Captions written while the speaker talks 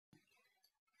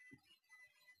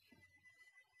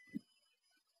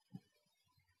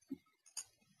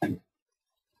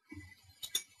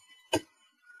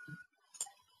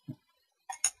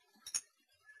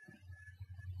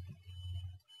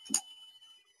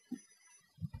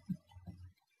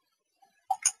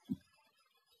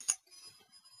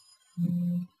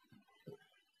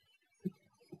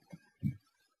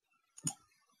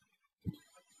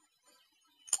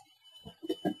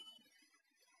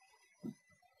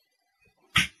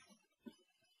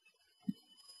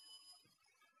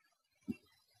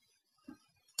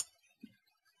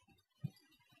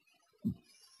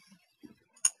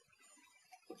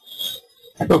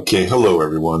Okay, hello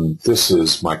everyone. This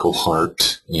is Michael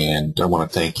Hart, and I want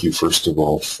to thank you first of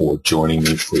all for joining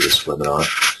me for this webinar.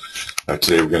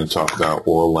 Today we're going to talk about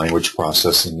oral language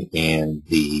processing and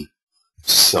the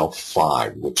CELF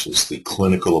 5, which is the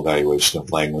Clinical Evaluation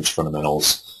of Language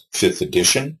Fundamentals 5th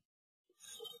edition.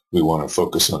 We want to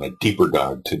focus on a deeper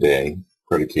dive today,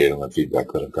 predicated on the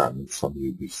feedback that I've gotten from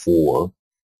you before.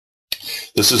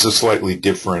 This is a slightly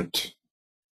different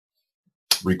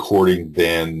recording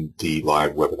than the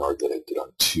live webinar that I did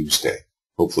on Tuesday.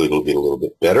 Hopefully it'll get a little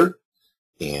bit better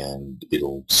and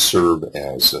it'll serve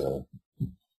as a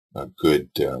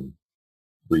good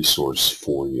resource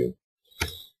for you.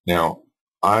 Now,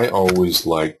 I always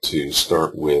like to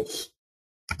start with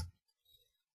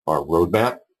our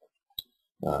roadmap.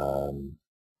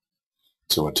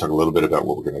 So I want to talk a little bit about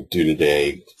what we're going to do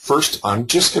today. First, I'm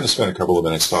just going to spend a couple of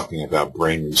minutes talking about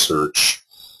brain research.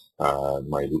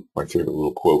 My favorite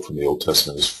little quote from the Old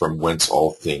Testament is, "From whence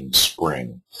all things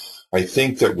spring." I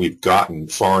think that we've gotten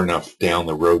far enough down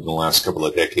the road in the last couple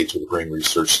of decades with brain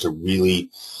research to really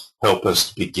help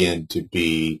us begin to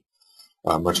be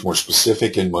much more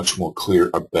specific and much more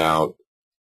clear about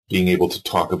being able to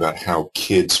talk about how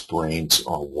kids' brains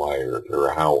are wired,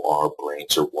 or how our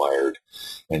brains are wired,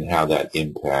 and how that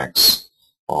impacts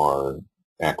our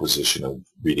acquisition of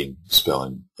reading,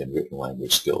 spelling, and written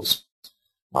language skills.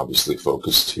 Obviously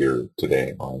focused here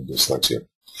today on dyslexia.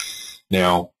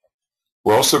 Now,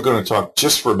 we're also going to talk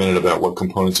just for a minute about what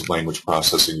components of language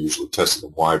processing are usually tested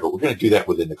and why, but we're going to do that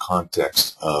within the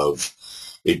context of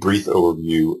a brief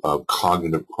overview of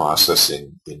cognitive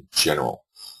processing in general.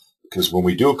 Because when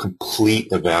we do a complete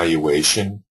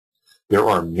evaluation, there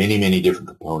are many, many different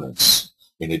components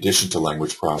in addition to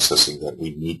language processing that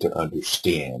we need to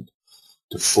understand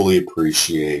to fully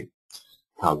appreciate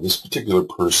how this particular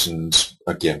person's,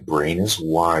 again, brain is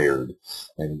wired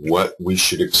and what we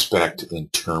should expect in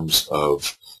terms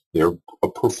of their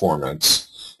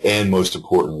performance, and most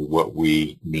importantly, what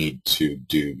we need to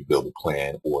do to build a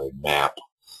plan or a map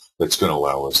that's going to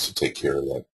allow us to take care of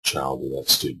that child or that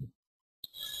student.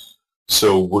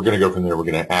 So we're going to go from there. We're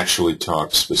going to actually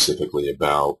talk specifically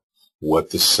about what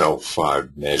the CELF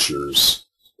 5 measures,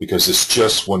 because it's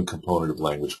just one component of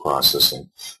language processing.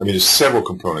 I mean, there's several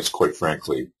components, quite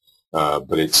frankly,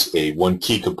 but it's one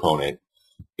key component,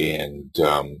 and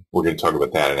we're going to talk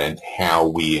about that and how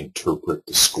we interpret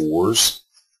the scores.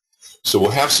 So we'll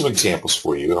have some examples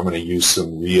for you. I'm going to use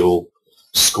some real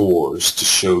scores to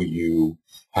show you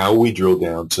how we drill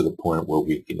down to the point where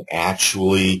we can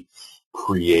actually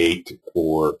create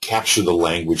or capture the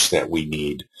language that we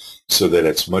need, so that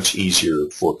it's much easier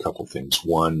for a couple things.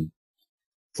 One,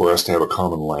 for us to have a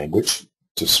common language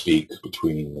to speak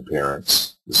between the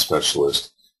parents, the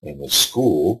specialist, and the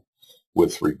school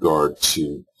with regard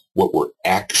to what we're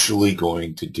actually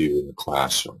going to do in the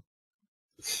classroom.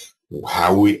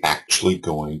 How are we actually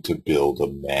going to build a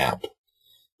map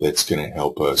that's going to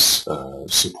help us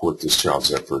support this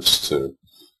child's efforts to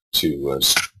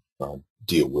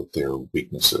deal with their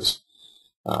weaknesses.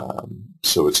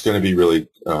 So it's going to be really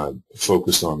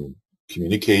focused on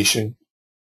communication,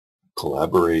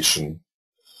 collaboration,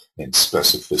 and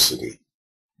specificity.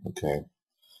 Okay,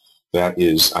 that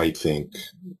is, I think,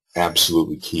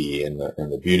 absolutely key. And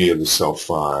the beauty of the CELF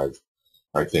 5,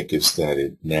 I think, is that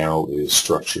it now is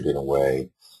structured in a way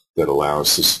that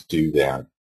allows us to do that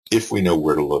if we know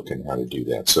where to look and how to do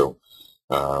that. So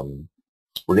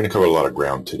we're going to cover a lot of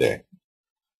ground today.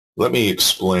 Let me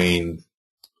explain.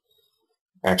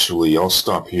 Actually, I'll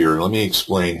stop here. Let me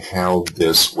explain how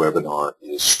this webinar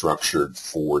is structured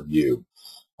for you.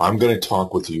 I'm going to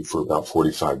talk with you for about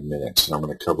 45 minutes, and I'm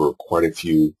going to cover quite a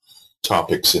few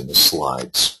topics in the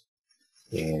slides.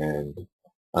 And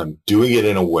I'm doing it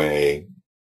in a way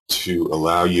to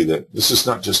allow you that this is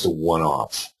not just a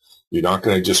one-off. You're not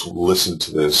going to just listen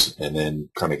to this and then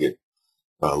kind of get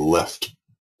left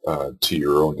to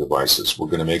your own devices. We're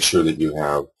going to make sure that you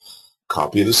have a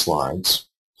copy of the slides.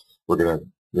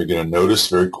 You're going to notice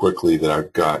very quickly that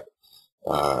I've got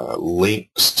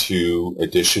links to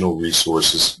additional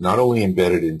resources, not only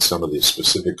embedded in some of the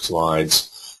specific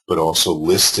slides, but also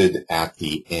listed at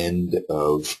the end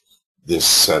of this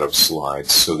set of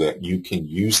slides, so that you can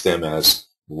use them as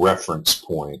reference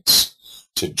points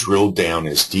to drill down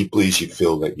as deeply as you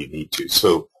feel that you need to.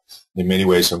 So in many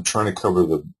ways, I'm trying to cover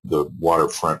the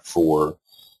waterfront for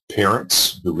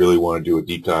parents who really want to do a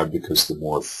deep dive, because the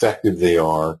more effective they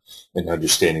are in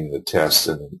understanding the tests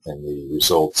and the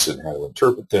results and how to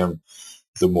interpret them,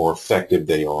 the more effective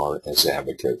they are as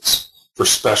advocates. For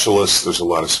specialists, there's a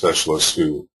lot of specialists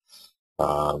who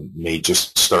may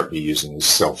just start using the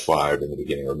CELF 5 in the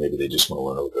beginning, or maybe they just want to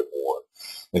learn a little bit more.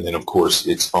 And then, of course,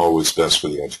 it's always best for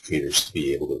the educators to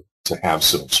be able to have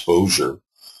some exposure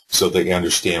so they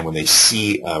understand when they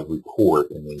see a report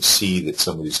and they see that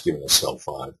somebody's given a CELF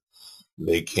 5,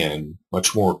 they can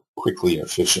much more quickly and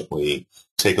efficiently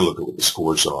take a look at what the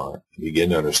scores are and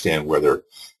begin to understand whether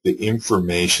the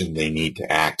information they need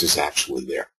to act is actually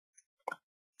there.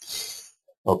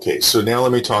 Okay, so now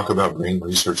let me talk about brain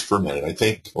research for a minute. I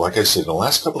think, like I said, in the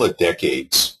last couple of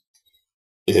decades,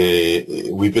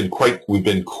 we've been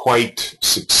quite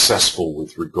successful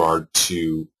with regard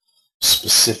to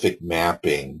specific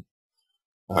mapping.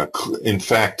 In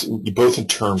fact, both in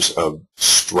terms of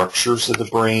structures of the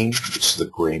brain, this is the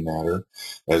gray matter,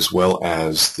 as well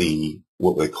as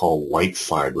what they call white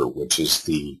fiber, which is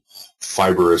the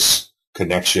fibrous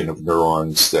connection of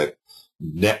neurons that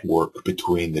network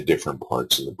between the different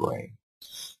parts of the brain.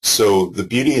 So the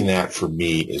beauty in that for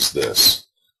me is this.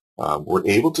 We're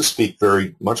able to speak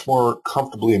much more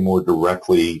comfortably and more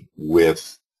directly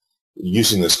with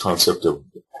using this concept of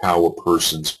how a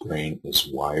person's brain is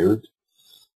wired.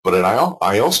 But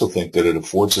I also think that it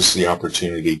affords us the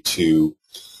opportunity to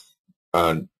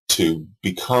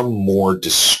become more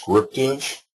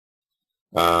descriptive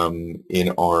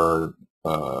in our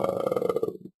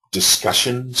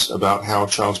discussions about how a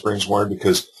child's brain is wired,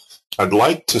 because I'd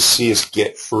like to see us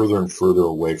get further and further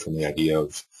away from the idea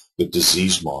of the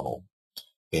disease model,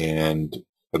 and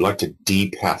I'd like to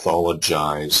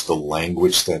depathologize the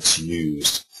language that's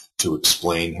used to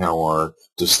explain how our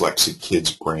dyslexic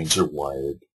kids' brains are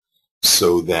wired,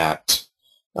 so that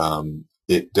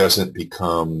it doesn't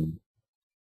become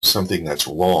something that's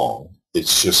wrong.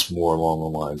 It's just more along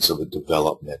the lines of a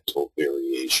developmental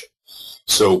variation.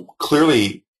 So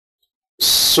clearly,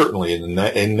 certainly,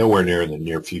 and nowhere near in the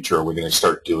near future are we going to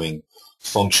start doing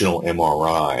functional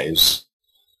MRIs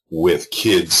with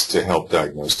kids to help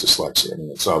diagnose dyslexia. I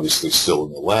mean, it's obviously still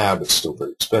in the lab. It's still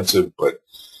very expensive, but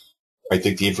I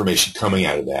think the information coming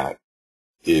out of that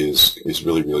is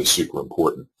really, really super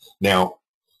important. Now,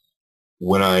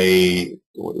 when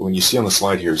you see on the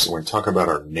slide here, so when we talk about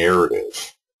our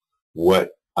narrative,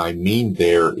 what I mean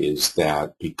there is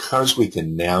that because we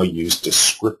can now use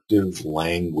descriptive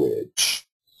language,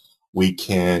 we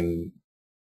can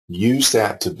use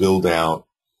that to build out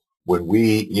when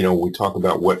we talk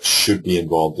about what should be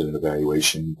involved in an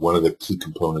evaluation. One of the key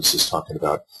components is talking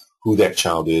about who that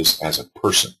child is as a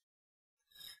person.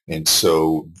 And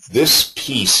so this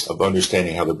piece of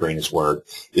understanding how the brain is wired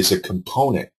is a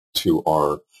component to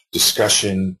our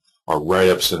discussion, our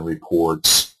write-ups and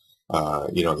reports,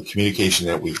 the communication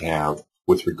that we have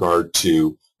with regard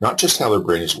to not just how their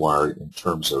brain is wired in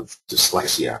terms of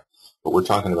dyslexia, but we're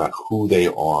talking about who they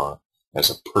are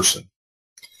as a person.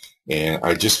 And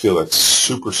I just feel that's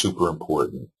super, super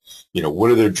important.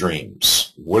 What are their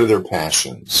dreams? What are their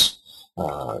passions?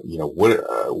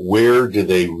 Where do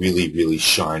they really, really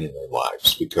shine in their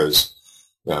lives? Because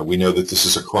we know that this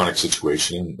is a chronic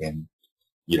situation, and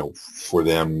for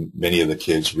them, many of the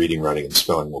kids, reading, writing, and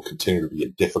spelling will continue to be a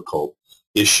difficult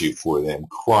issue for them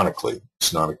chronically.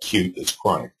 It's not acute, it's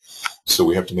chronic. So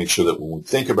we have to make sure that when we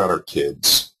think about our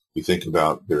kids, we think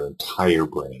about their entire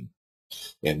brain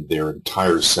and their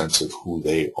entire sense of who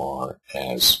they are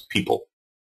as people.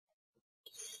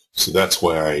 So that's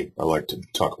why I like to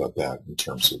talk about that in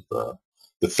terms of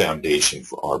the foundation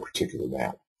for our particular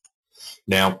map.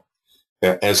 Now,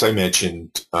 as I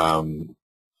mentioned,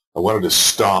 I wanted to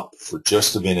stop for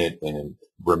just a minute and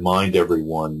remind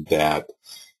everyone that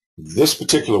this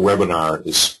particular webinar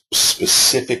is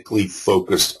specifically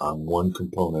focused on one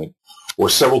component or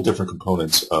several different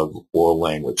components of oral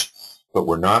language, but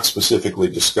we're not specifically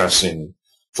discussing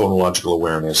phonological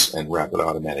awareness and rapid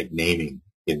automatic naming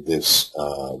in this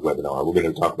webinar. We're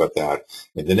going to talk about that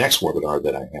in the next webinar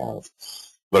that I have.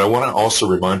 But I want to also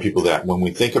remind people that when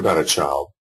we think about a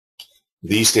child,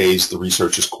 these days the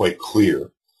research is quite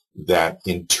clear that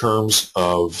in terms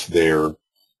of their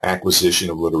acquisition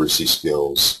of literacy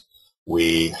skills,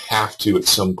 we have to at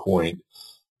some point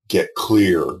get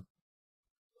clear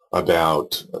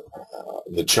about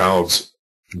the child's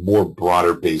more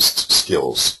broader-based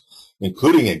skills,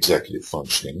 including executive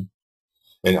functioning.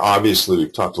 And obviously,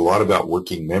 we've talked a lot about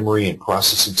working memory and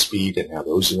processing speed and how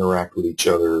those interact with each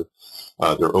other,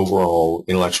 their overall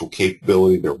intellectual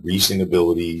capability, their reasoning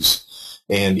abilities,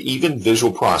 and even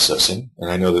visual processing.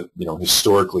 And I know that,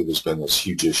 historically there's been this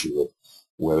huge issue with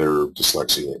whether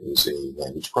dyslexia is a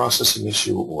language processing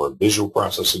issue or a visual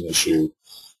processing issue.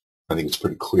 I think it's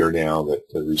pretty clear now that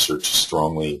the research is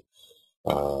strongly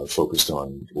focused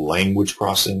on language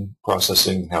processing.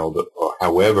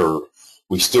 However,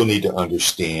 we still need to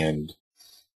understand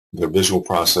the visual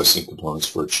processing components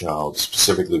for a child,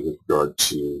 specifically with regard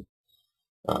to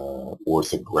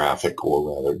orthographic,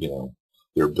 or rather,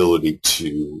 their ability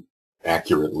to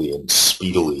accurately and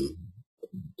speedily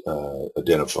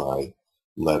identify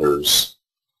letters,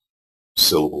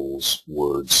 syllables,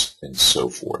 words, and so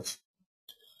forth.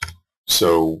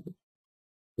 So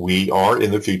we are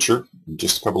in the future, in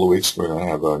just a couple of weeks, we're going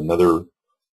to have another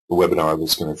webinar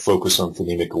that's going to focus on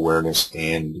phonemic awareness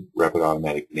and rapid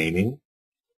automatic naming.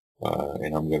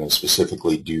 And I'm going to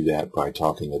specifically do that by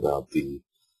talking about the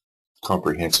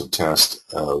comprehensive test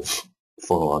of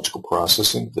phonological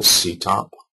processing, the CTOP.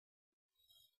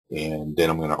 And then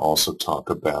I'm going to also talk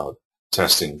about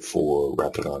testing for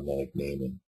rapid automatic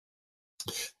naming.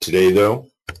 Today, though,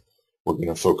 we're going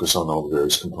to focus on all the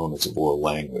various components of oral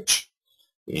language.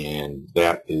 And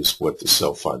that is what the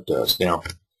CELF 5 does. Now,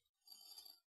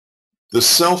 the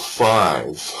CELF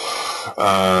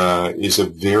 5 is a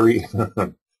very,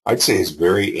 I'd say is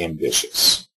very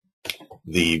ambitious.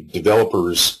 The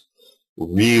developers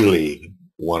really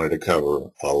wanted to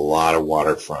cover a lot of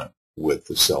waterfront with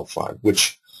the CELF 5,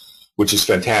 which is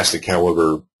fantastic.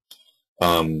 However,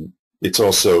 it's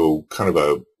also kind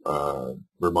of a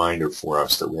reminder for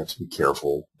us that we have to be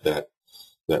careful that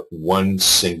one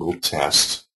single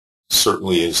test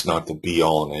certainly is not the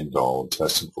be-all and end-all of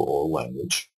testing for oral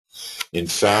language. In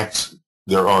fact,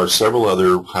 there are several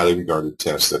other highly regarded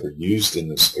tests that are used in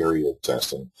this area of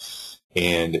testing.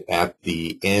 And at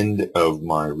the end of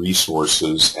my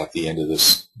resources, at the end of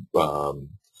this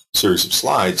series of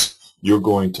slides, you're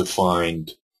going to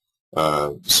find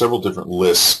several different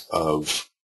lists of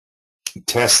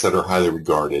tests that are highly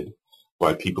regarded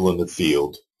by people in the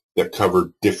field that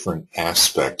cover different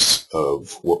aspects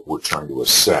of what we're trying to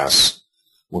assess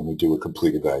when we do a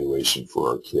complete evaluation for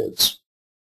our kids.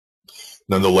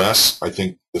 Nonetheless, I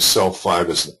think the CELF 5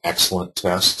 is an excellent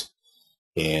test,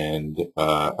 and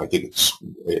I think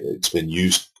it's been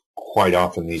used quite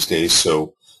often these days,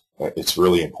 so it's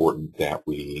really important that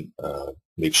we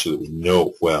make sure that we know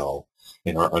it well,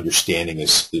 and our understanding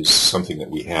is something that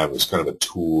we have as kind of a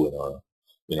tool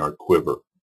in our quiver,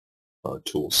 our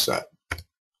tool set.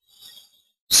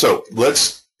 So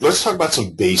let's talk about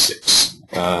some basics.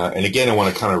 And again, I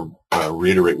want to kind of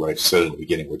reiterate what I said in the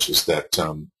beginning, which is that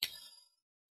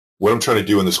what I'm trying to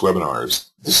do in this webinar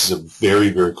is this is a very,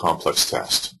 very complex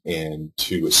test. And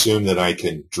to assume that I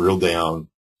can drill down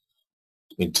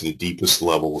into the deepest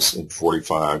levels in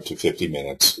 45 to 50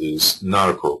 minutes is not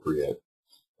appropriate.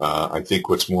 I think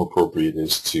what's more appropriate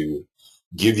is to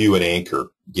give you an anchor,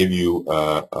 give you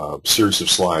a series of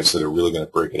slides that are really going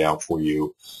to break it out for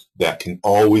you, that can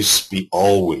always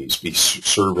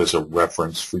serve as a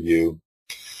reference for you.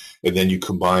 And then you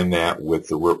combine that with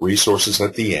the resources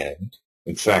at the end.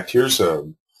 In fact, here's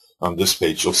on this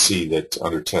page, you'll see that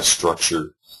under test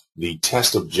structure, the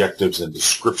test objectives and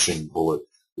description bullet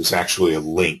is actually a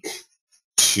link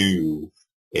to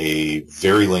a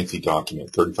very lengthy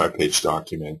document, 35-page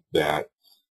document that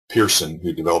Pearson,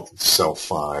 who developed the CELF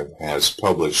 5, has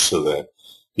published so that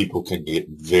people can get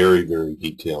very, very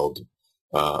detailed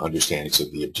understandings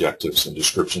of the objectives and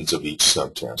descriptions of each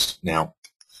subtest. Now,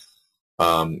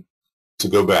 to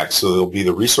go back, so there'll be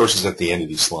the resources at the end of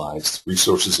these slides,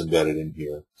 resources embedded in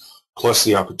here, plus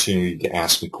the opportunity to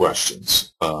ask me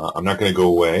questions. I'm not going to go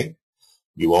away.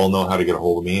 You all know how to get a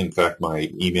hold of me. In fact, my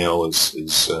email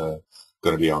is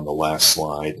going to be on the last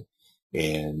slide,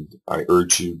 and I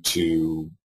urge you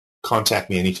to contact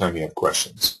me anytime you have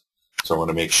questions. So I want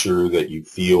to make sure that you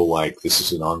feel like this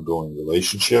is an ongoing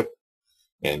relationship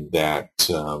and that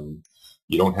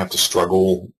you don't have to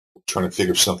struggle trying to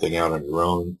figure something out on your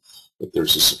own, that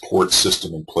there's a support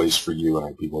system in place for you, and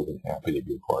I'd be more than happy to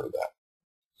be a part of that.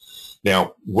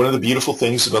 Now, one of the beautiful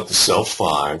things about the CELF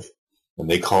 5, and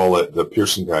they call it, the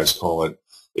Pearson guys call it,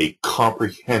 a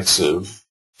comprehensive,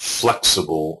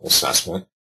 flexible assessment.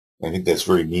 I think that's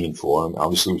very meaningful. And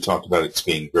obviously, we talked about it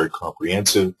being very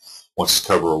comprehensive, wants to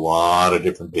cover a lot of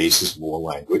different bases of oral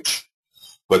language.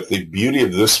 But the beauty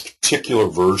of this particular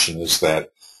version is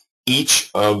that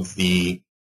each of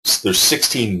there's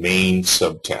 16 main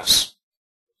subtests.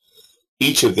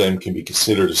 Each of them can be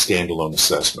considered a standalone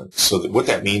assessment. So that what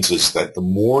that means is that the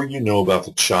more you know about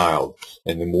the child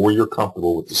and the more you're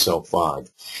comfortable with the CELF 5,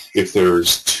 if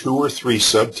there's 2 or 3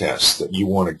 subtests that you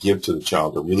want to give to the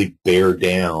child to really bear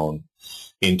down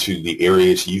into the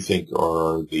areas you think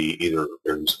are either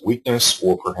areas of weakness,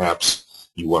 or perhaps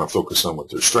you want to focus on what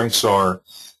their strengths are,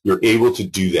 you're able to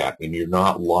do that, and you're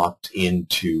not locked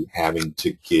into having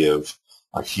to give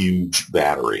a huge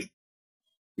battery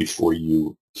before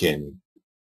you can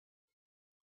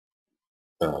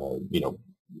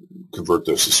convert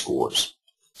those to scores.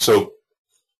 So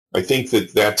I think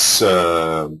that that's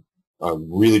a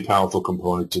really powerful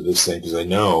component to this thing, because I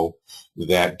know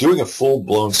that doing a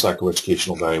full-blown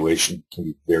psychoeducational evaluation can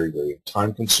be very, very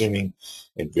time-consuming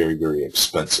and very, very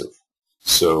expensive.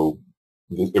 So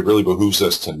it really behooves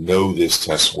us to know this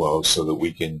test well so that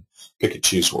we can pick and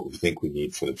choose what we think we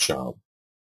need for the child.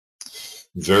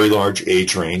 Very large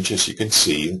age range, as you can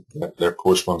see. That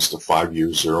corresponds to 5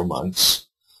 years, 0 months.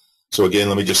 So again,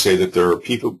 let me just say that there are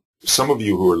people, some of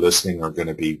you who are listening are going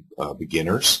to be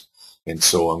beginners, and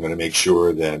so I'm going to make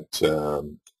sure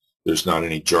that there's not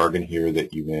any jargon here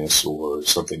that you miss or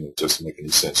something that doesn't make any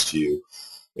sense to you.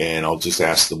 And I'll just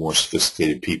ask the more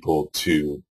sophisticated people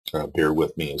to bear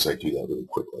with me as I do that really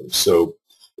quickly. So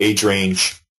age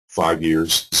range, 5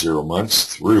 years, 0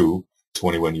 months through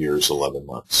 21 years, 11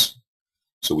 months.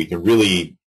 So we can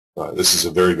really, this is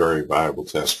a very, very viable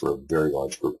test for a very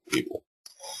large group of people.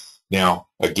 Now,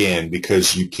 again,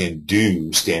 because you can do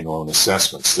standalone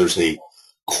assessments, there's a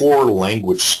core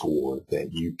language score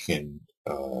that you can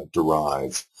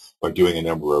derive by doing a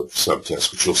number of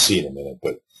subtests, which you'll see in a minute,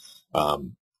 but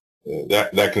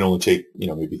that can only take,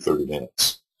 maybe 30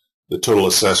 minutes. The total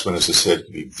assessment, as I said,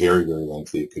 could be very, very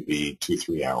lengthy. It could be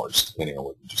 2-3 hours, depending on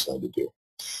what you decide to do.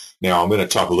 Now, I'm going to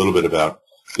talk a little bit about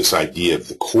this idea of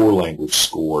the core language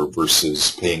score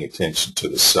versus paying attention to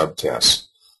the subtests,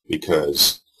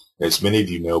 because as many of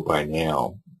you know by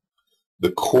now,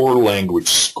 the core language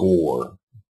score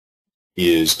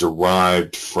is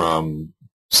derived from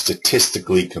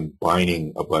statistically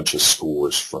combining a bunch of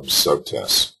scores from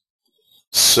subtests.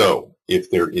 So if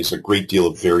there is a great deal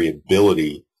of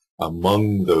variability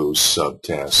among those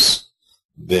subtests,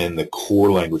 then the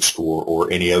core language score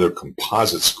or any other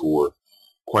composite score,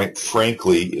 quite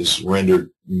frankly, is rendered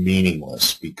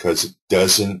meaningless because it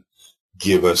doesn't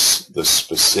give us the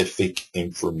specific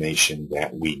information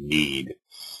that we need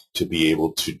to be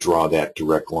able to draw that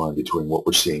direct line between what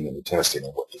we're seeing in the testing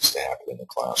and what needs to happen in the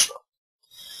classroom.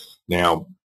 Now,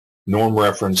 norm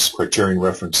reference, criterion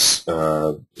reference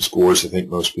scores, I think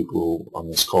most people on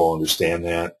this call understand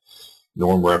that.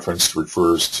 Norm reference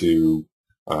refers to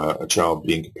a child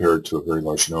being compared to a very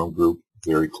large norm group,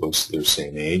 very close to their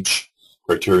same age.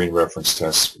 Criterion reference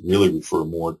tests really refer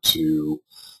more to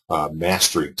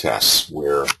mastery tests,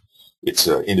 where it's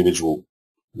you're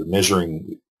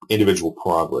measuring individual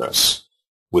progress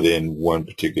within one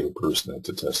particular person that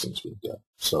the testing is being done.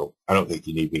 So I don't think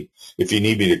you need me. If you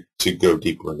need me to go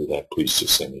deeper into that, please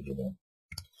just send me an email.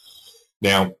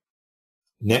 Now,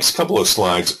 next couple of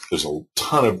slides, there's a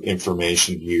ton of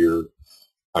information here.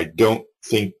 I don't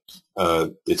think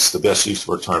it's the best use of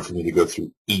our time for me to go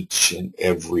through each and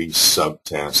every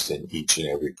subtest and each and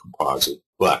every composite,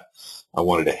 but I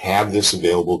wanted to have this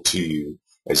available to you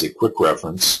as a quick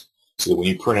reference so that when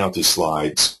you print out these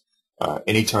slides,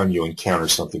 anytime you encounter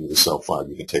something with the CELF 5,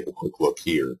 you can take a quick look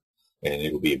here, and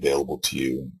it'll be available to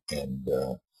you, and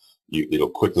it'll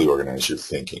quickly organize your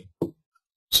thinking.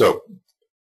 So,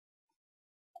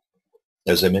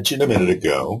 as I mentioned a minute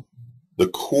ago, the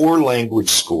core language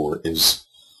score is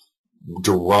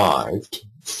derived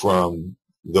from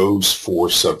those 4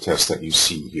 subtests that you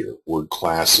see here: word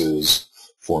classes,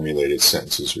 formulated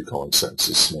sentences, recalling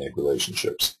sentences, semantic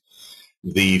relationships.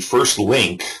 The first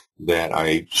link that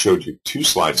I showed you 2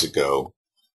 slides ago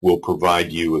will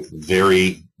provide you with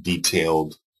very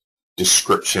detailed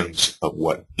descriptions of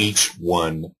what each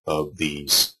one of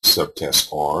these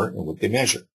subtests are and what they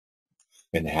measure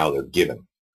and how they're given.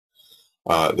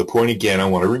 The point again I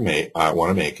want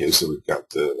to make is that we've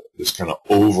got this kind of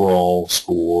overall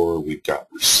score. We've got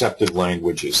receptive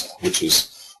languages, which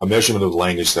is a measurement of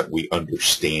language that we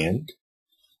understand.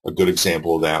 A good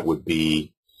example of that would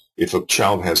be if a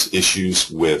child has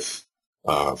issues with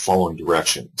following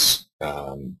directions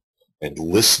and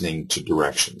listening to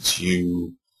directions.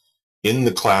 You, in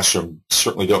the classroom,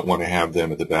 certainly don't want to have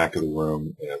them at the back of the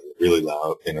room in a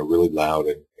really loud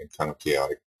and kind of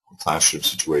chaotic classroom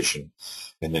situation,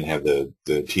 and then have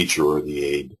the teacher or the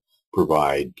aide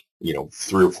provide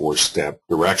 3 or 4 step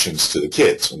directions to the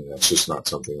kids. I mean, that's just not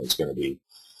something that's going to be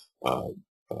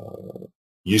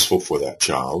useful for that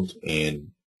child.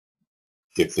 And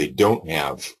if they don't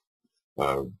have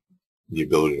the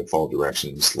ability to follow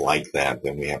directions like that,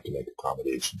 then we have to make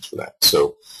accommodations for that.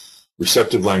 So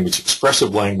receptive language,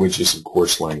 expressive language is, of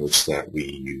course, language that we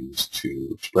use to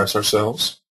express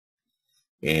ourselves.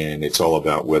 And it's all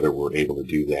about whether we're able to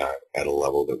do that at a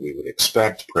level that we would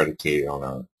expect, predicated on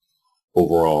our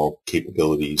overall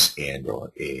capabilities and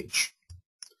our age.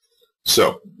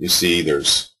 So you see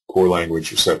there's core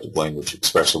language, receptive language,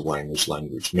 expressive language,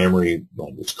 language memory,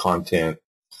 language content,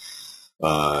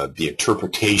 the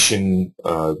interpretation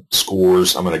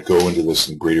scores. I'm going to go into this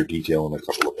in greater detail in a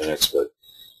couple of minutes, but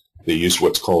They used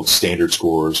what's called standard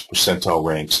scores, percentile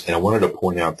ranks, and I wanted to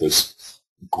point out this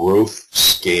growth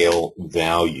scale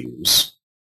values.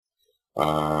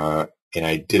 And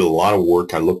I did a lot of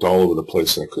work. I looked all over the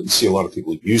place, and I couldn't see a lot of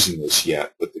people using this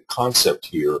yet. But the concept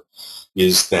here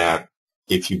is that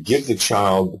if you give the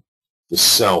child the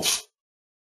CELF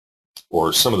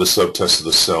or some of the subtests of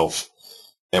the CELF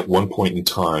at one point in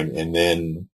time, and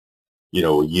then, you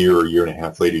know, a year or year and a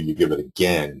half later you give it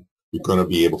again, you're going to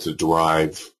be able to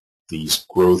derive these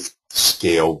growth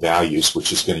scale values,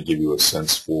 which is going to give you a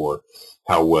sense for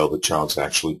how well the child's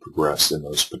actually progressed in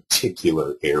those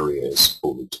particular areas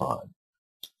over time.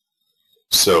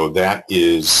 So that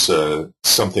is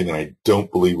something I don't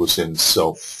believe was in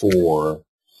CELF 4,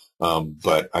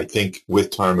 but I think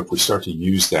with time, if we start to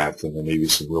use that, then there may be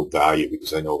some real value,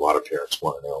 because I know a lot of parents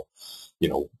want to know, you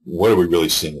know, what are we really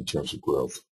seeing in terms of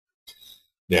growth?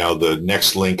 Now, the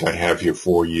next link I have here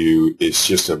for you is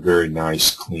just a very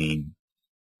nice, clean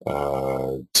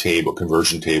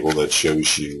conversion table that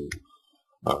shows you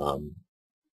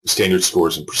standard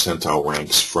scores and percentile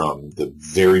ranks from the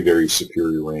very, very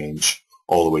superior range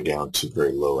all the way down to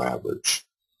very low average.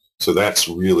 So that's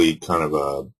really kind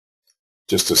of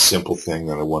just a simple thing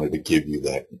that I wanted to give you,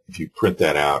 that if you print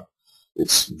that out,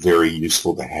 it's very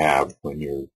useful to have when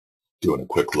you're doing a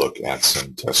quick look at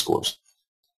some test scores.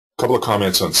 A couple of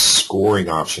comments on scoring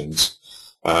options.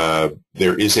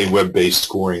 There is a web-based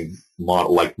scoring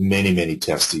model, like many, many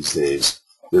tests these days.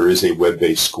 There is a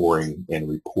web-based scoring and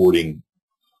reporting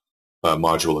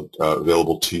module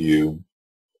available to you.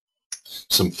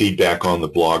 Some feedback on the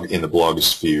blog, in the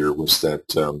blogosphere, was that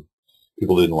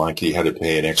people didn't like it. You had to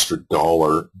pay an extra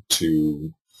 $1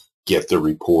 to get the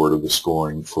report of the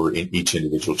scoring for each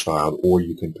individual child, or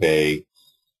you can pay,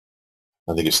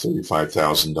 I think it's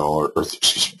 $35,000, or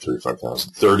excuse me,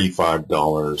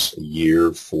 $35 a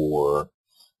year for,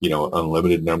 you know, an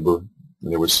unlimited number.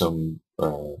 And there was some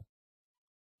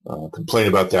complaint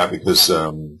about that, because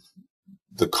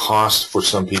the cost for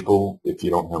some people, if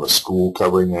you don't have a school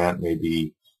covering that, may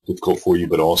be difficult for you,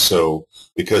 but also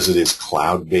because it is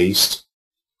cloud-based,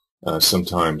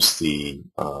 sometimes the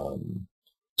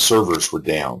servers were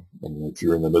down, and if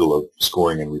you're in the middle of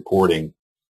scoring and reporting,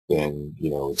 then,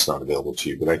 you know, it's not available to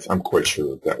you. But I'm quite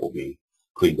sure that that will be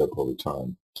cleaned up over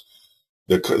time.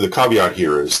 The caveat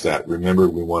here is that, remember,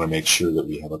 we want to make sure that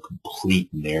we have a complete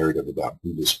narrative about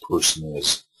who this person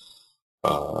is,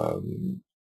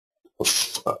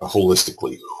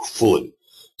 holistically, fully.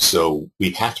 So we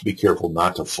have to be careful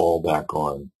not to fall back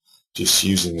on just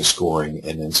using the scoring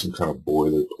and then some kind of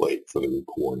boilerplate for the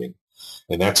reporting.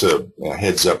 And that's a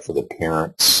heads up for the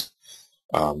parents.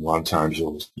 A lot of times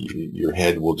your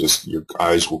head will just, your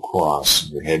eyes will cross,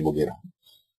 your head will get,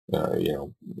 you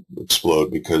know,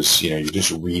 explode, because, you know, you're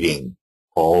just reading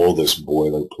all this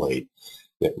boilerplate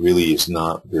that really is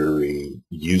not very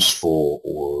useful,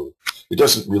 or it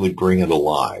doesn't really bring it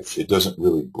alive. It doesn't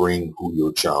really bring who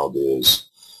your child is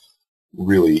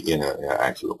really in an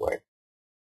accurate way.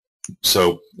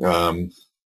 So I'm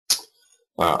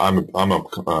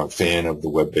a fan of the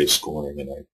web-based scoring,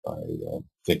 and I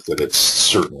think that it's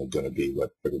certainly going to be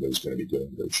what everybody's going to be doing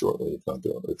very shortly,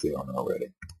 if they aren't already.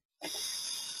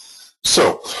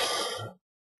 So,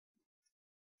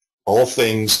 all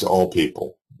things to all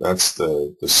people. That's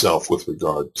the CELF with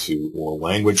regard to oral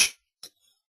language.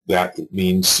 That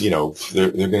means, you know,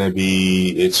 they're going to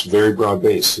be, it's very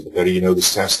broad-based. The better you know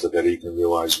this test, the better you can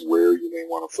realize where you may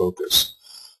want to focus.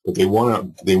 But they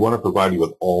want to provide you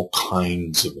with all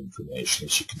kinds of information,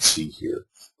 as you can see here.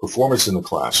 Performance in the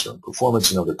classroom,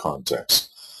 performance in other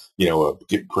contexts, you know,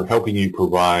 helping you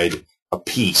provide a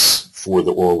piece for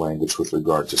the oral language with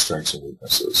regard to strengths and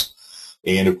weaknesses.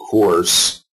 And, of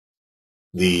course,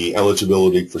 the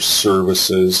eligibility for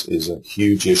services is a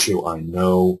huge issue, I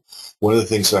know. One of the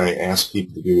things I ask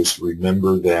people to do is to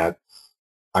remember that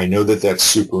I know that that's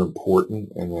super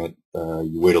important, and that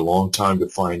you wait a long time to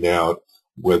find out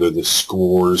whether the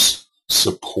scores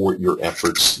support your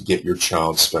efforts to get your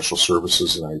child special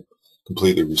services, and I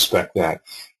completely respect that.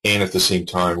 And at the same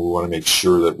time, we want to make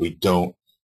sure that we don't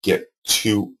get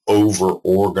too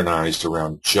over-organized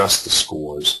around just the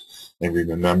scores, and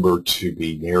remember to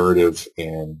be narrative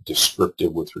and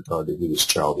descriptive with regard to who this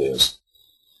child is.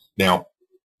 Now,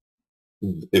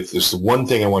 if there's one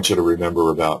thing I want you to remember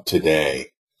about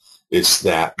today, it's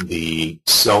that the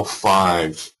CELF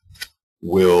 5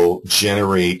 will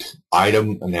generate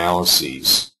item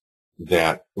analyses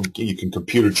that you can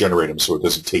computer generate them, so it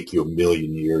doesn't take you a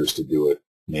million years to do it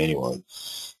manually.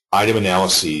 Item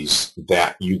analyses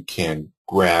that you can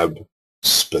grab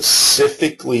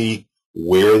specifically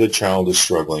where the child is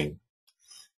struggling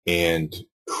and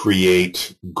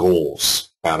create goals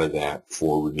out of that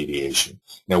for remediation.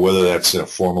 Now, whether that's in a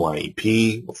formal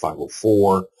IEP, or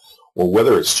 504, or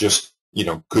whether it's just,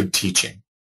 good teaching.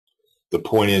 The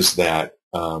point is that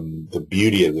the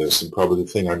beauty of this, and probably the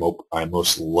thing I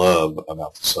most love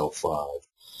about the CELF-5,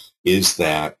 is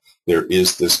that there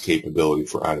is this capability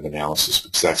for item analysis,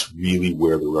 because that's really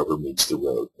where the rubber meets the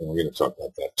road, and we're going to talk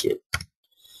about that too.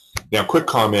 Now, quick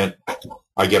comment.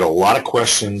 I get a lot of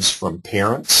questions from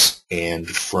parents and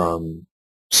from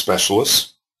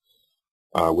specialists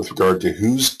with regard to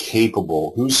who's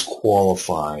capable, who's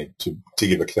qualified to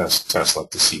give a test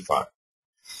like the C5.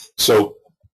 So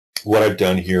what I've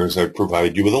done here is I've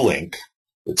provided you with a link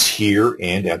that's here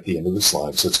and at the end of the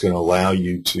slide. So it's going to allow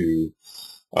you to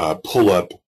pull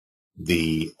up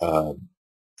the,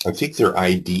 I think they're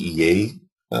IDEA,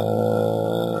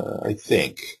 I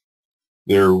think.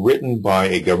 They're written by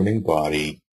a governing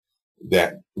body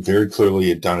that very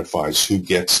clearly identifies who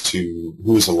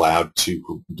is allowed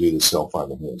to do the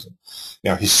CELF-5 and who isn't.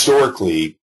 Now,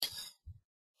 historically,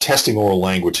 testing oral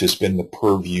language has been the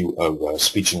purview of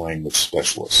speech and language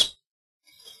specialists.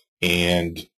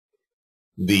 And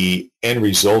the end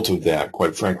result of that,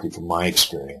 quite frankly, from my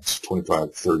experience,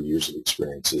 25, 30 years of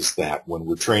experience, is that when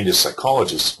we're trained as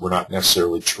psychologists, we're not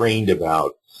necessarily trained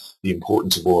about the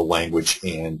importance of oral language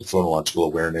and phonological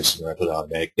awareness and rapid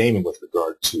automatic naming with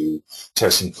regard to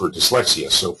testing for dyslexia.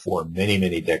 So for many,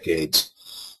 many decades,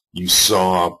 you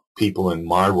saw people in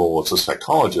my role as a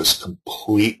psychologist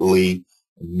completely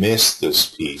miss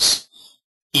this piece,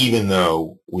 even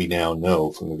though we now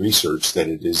know from the research that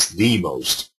it is the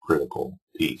most critical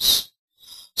piece.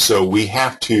 So we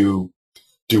have to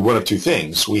do one of two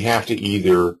things. We have to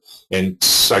either, and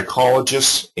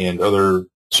psychologists and other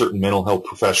certain mental health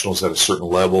professionals at a certain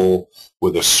level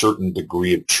with a certain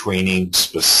degree of training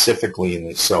specifically in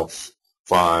the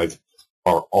CELF-5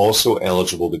 are also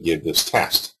eligible to give this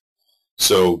test.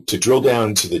 So to drill down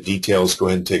into the details, go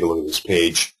ahead and take a look at this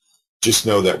page. Just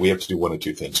know that we have to do one of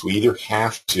two things. We either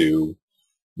have to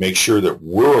make sure that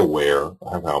we're aware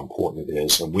of how important it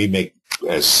is, and we make,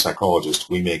 as psychologists,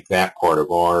 we make that part of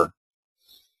our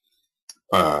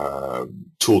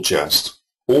tool chest,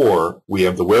 or we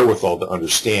have the wherewithal to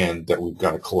understand that we've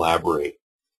got to collaborate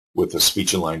with a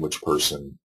speech and language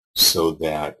person so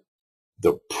that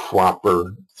the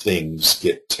proper things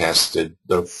get tested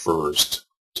the first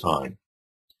time.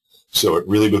 So it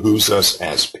really behooves us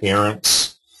as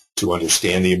parents to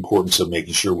understand the importance of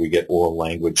making sure we get oral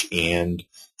language and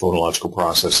phonological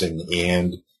processing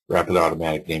and rapid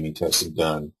automatic naming testing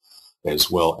done,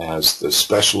 as well as the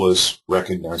specialist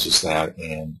recognizes that,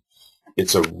 and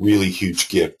it's a really huge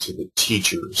gift to the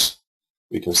teachers,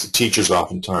 because the teachers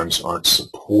oftentimes aren't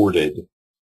supported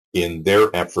in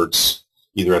their efforts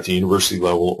either at the university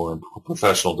level or in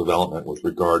professional development with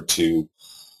regard to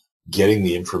getting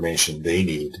the information they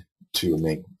need to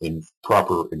make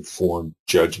proper informed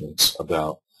judgments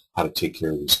about how to take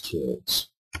care of these kids.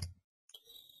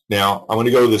 Now, I'm going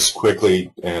to go this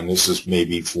quickly, and this is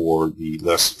maybe for the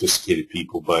less sophisticated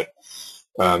people, but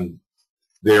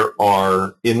there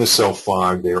are, in the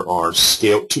CELF-5, there are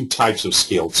two types of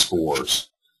scaled scores.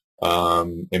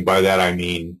 And by that I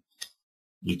mean,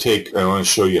 you take, I want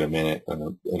to show you in a minute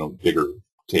in a bigger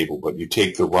table, but you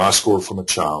take the raw score from a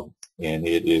child, and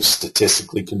it is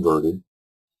statistically converted.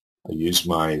 I use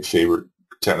my favorite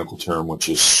technical term, which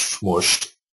is smooshed.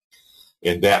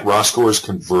 And that raw score is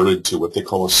converted to what they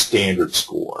call a standard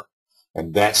score.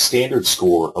 And that standard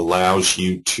score allows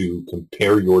you to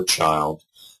compare your child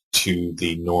to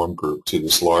the norm group, to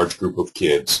this large group of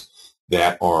kids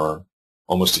that are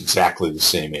almost exactly the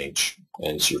same age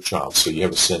as your child. So you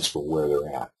have a sense for where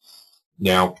they're at.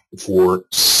 Now, for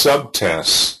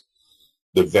subtests,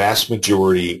 the vast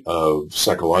majority of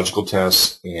psychological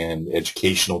tests and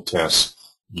educational tests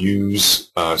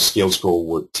use a scale score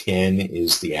where 10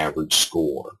 is the average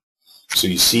score. So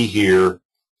you see here,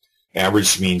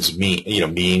 average means mean,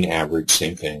 mean, average,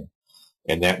 same thing.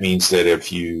 And that means that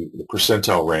if you, the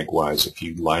percentile rank-wise, if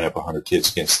you line up 100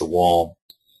 kids against the wall,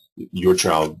 your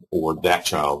child or that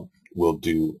child will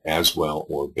do as well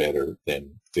or better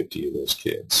than 50 of those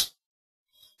kids.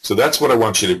 So that's what I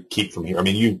want you to keep from here. I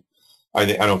mean, I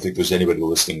don't think there's anybody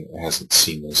listening that hasn't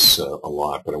seen this a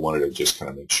lot, but I wanted to just kind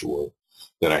of make sure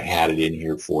that I had it in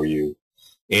here for you.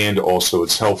 And also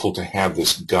it's helpful to have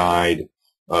this guide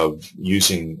of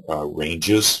using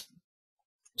ranges.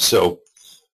 So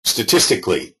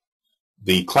statistically,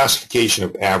 the classification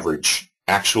of average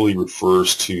actually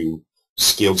refers to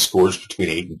scaled scores between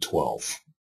 8 and 12.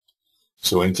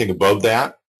 So anything above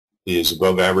that is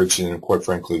above average, and then quite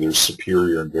frankly there's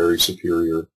superior and very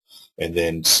superior, and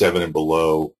then 7 and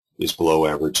below is below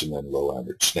average, and then low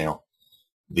average. Now,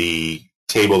 the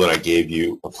table that I gave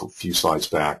you a few slides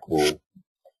back will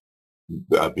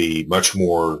be much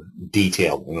more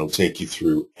detailed, and it'll take you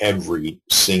through every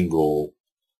single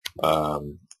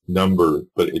number,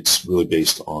 but it's really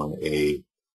based on a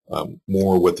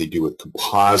more what they do with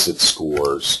composite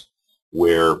scores,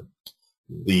 where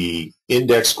the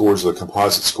index scores are the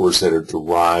composite scores that are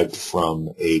derived from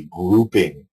a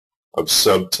grouping of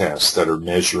subtests that are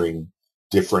measuring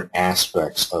different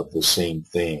aspects of the same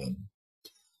thing.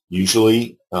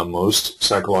 Usually, most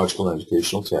psychological and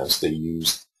educational tests, they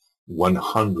use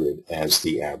 100 as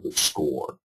the average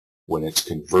score when it's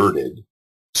converted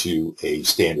to a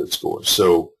standard score.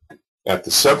 So at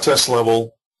the subtest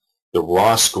level, the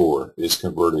raw score is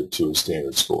converted to a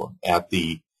standard score. At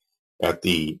the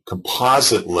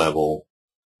composite level,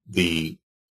 the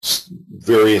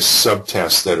various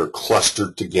subtests that are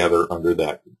clustered together under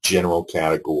that general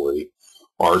category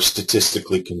are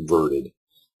statistically converted,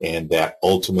 and that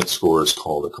ultimate score is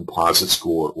called a composite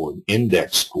score or an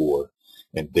index score,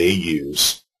 and they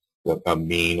use a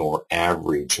mean or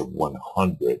average of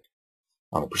 100.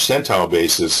 On a percentile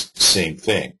basis, same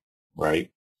thing,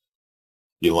 right?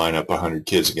 You line up 100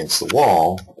 kids against the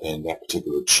wall, and that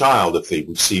particular child, if they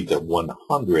received a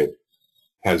 100,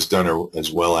 has done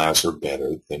as well as or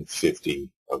better than 50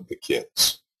 of the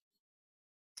kids.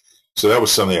 So that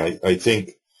was something I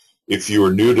think if you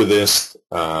are new to this,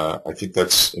 I think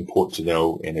that's important to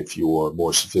know, and if you are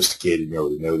more sophisticated and you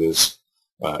already know this,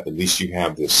 at least you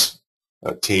have this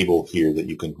table here that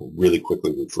you can really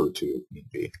quickly refer to if need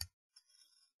be.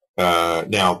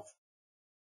 Now,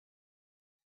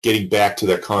 getting back to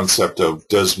that concept of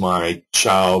does my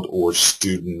child or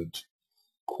student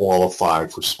qualify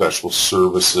for special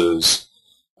services,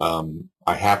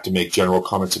 I have to make general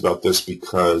comments about this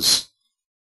because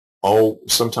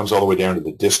sometimes all the way down to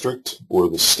the district or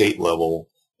the state level,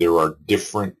 there are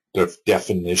different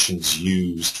definitions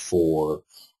used for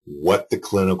what the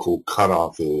clinical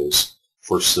cutoff is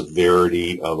for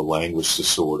severity of a language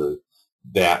disorder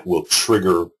that will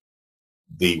trigger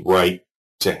the right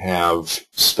to have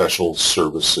special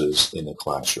services in the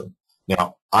classroom.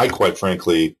 Now, I quite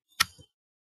frankly,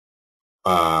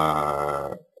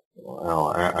 well,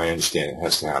 I understand it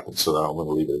has to happen, so I'm going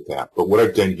to leave it at that. But what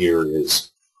I've done here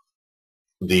is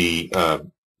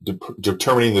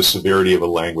determining the severity of a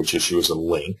language issue is a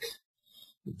link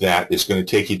that is going to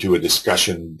take you to a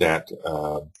discussion that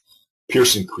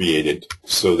Pearson created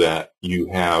so that you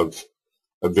have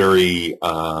a very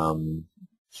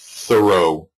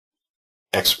thorough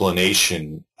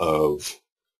explanation of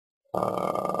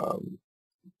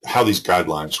how these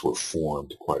guidelines were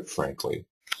formed, quite frankly.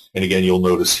 And again, you'll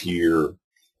notice here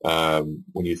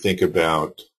when you think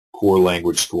about core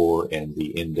language score and the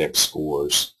index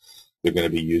scores, they're going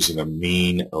to be using a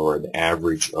mean or an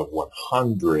average of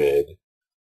 100,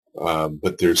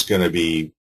 but there's going to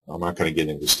be, I'm not going to get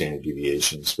into standard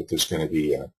deviations, but there's going to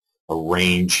be a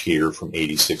range here from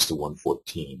 86 to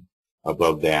 114.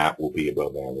 Above that will be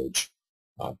above average.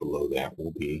 Below that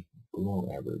will be below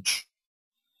average.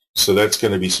 So that's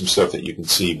going to be some stuff that you can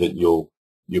see that you'll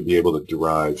be able to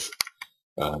derive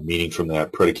meaning from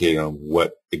that predicated on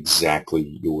what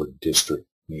exactly your district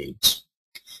needs.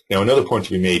 Now, another point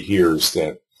to be made here is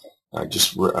that I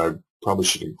probably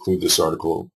should include this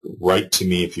article. Write to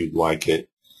me if you'd like it.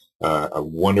 A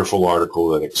wonderful article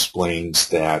that explains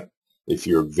that if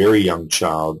you're a very young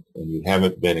child and you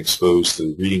haven't been exposed to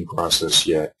the reading process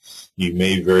yet, you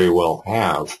may very well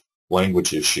have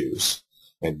language issues.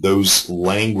 And those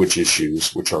language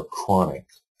issues, which are chronic,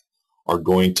 are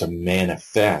going to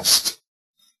manifest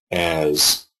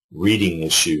as reading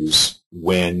issues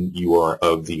when you are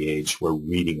of the age where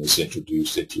reading is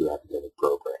introduced into your academic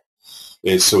program.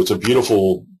 So it's a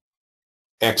beautiful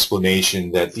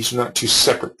explanation that these are not two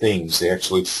separate things. They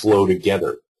actually flow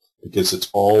together because it's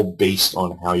all based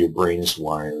on how your brain is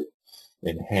wired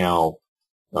and how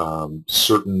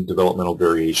certain developmental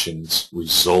variations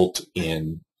result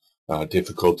in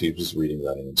difficulties with reading,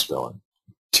 writing, and spelling,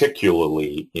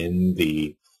 particularly in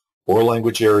the oral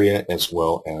language area as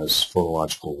well as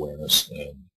phonological awareness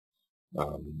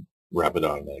and rapid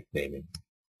automatic naming.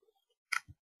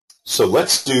 So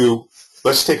let's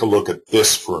take a look at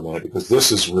this for a minute, because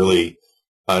this is really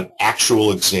an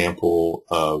actual example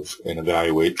of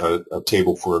a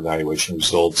table for evaluation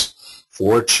results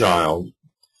for a child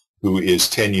who is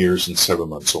 10 years and 7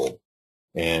 months old.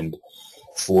 And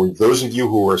for those of you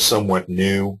who are somewhat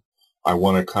new, I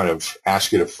want to kind of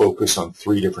ask you to focus on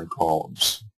 3 different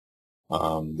columns.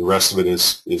 The rest of it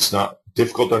is not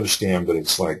difficult to understand, but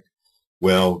it's like,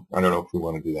 well, I don't know if we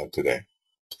want to do that today.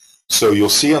 So you'll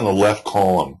see on the left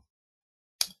column,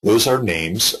 those are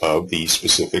names of the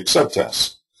specific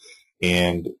subtests.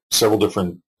 And several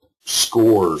different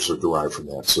scores are derived from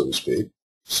that, so to speak,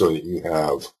 so that you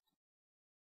have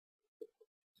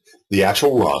the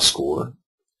actual raw score,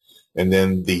 and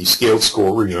then the scaled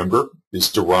score, remember,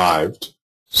 is derived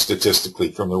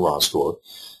statistically from the raw score.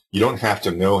 You don't have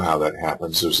to know how that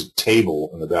happens. There's a table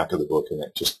in the back of the book, and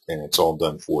it's all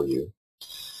done for you.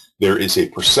 There is a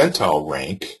percentile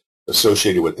rank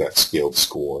associated with that scaled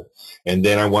score, and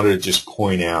then I wanted to just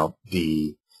point out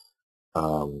the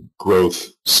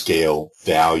growth scale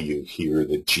value here,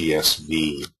 the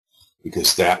GSV,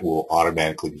 because that will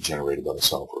automatically be generated by the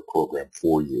software program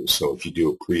for you. So if you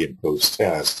do a pre and post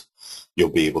test, you'll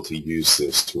be able to use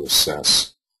this to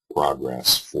assess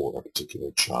progress for a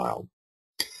particular child.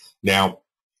 Now,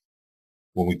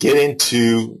 when we get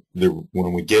into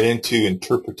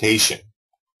interpretation,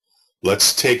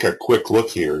 let's take a quick look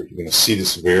here. You're going to see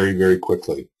this very, very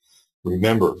quickly.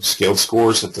 Remember, scaled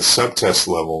scores at the subtest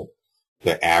level,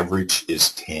 the average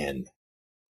is 10.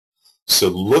 So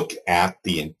look at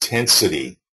the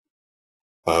intensity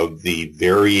of the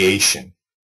variation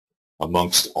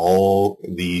amongst all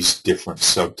these different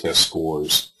subtest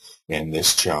scores and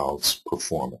this child's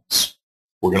performance.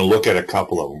 We're going to look at a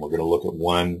couple of them. We're going to look at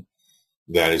one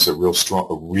that is a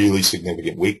really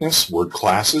significant weakness, word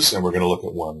classes, and we're going to look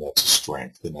at one that's a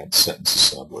strength, and that's sentence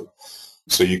assembly.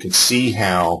 So you can see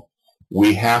how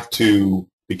we have to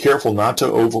be careful not to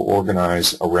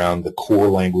over-organize around the core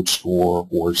language score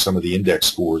or some of the index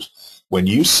scores. When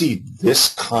you see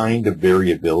this kind of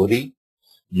variability,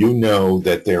 you know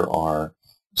that there are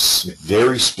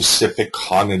very specific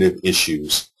cognitive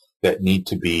issues that need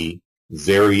to be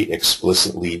very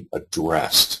explicitly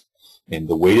addressed. And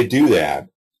the way to do that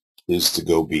is to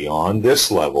go beyond this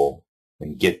level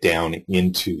and get down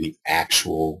into the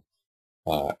actual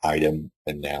item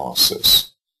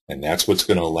analysis. And that's what's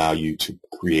going to allow you to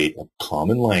create a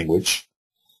common language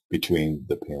between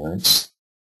the parents,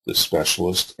 the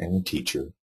specialist, and the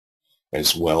teacher,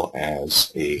 as well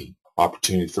as an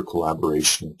opportunity for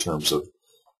collaboration in terms of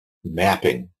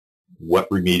mapping what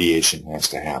remediation has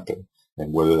to happen,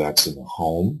 and whether that's in the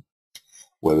home,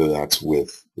 whether that's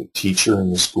with the teacher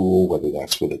in the school, whether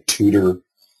that's with a tutor,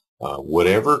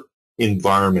 whatever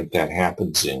environment that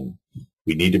happens in,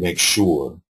 we need to make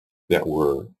sure that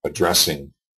we're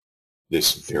addressing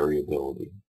this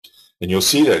variability. And you'll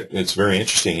see that it's very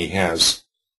interesting. He has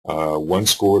one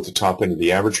score at the top end of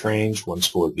the average range, one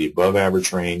score at the above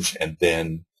average range, and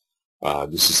then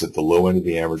this is at the low end of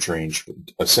the average range. But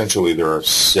essentially, there are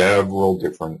several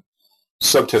different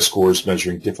subtest scores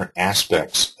measuring different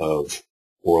aspects of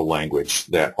oral language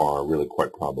that are really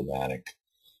quite problematic.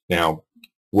 Now,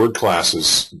 word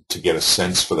classes, to get a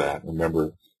sense for that,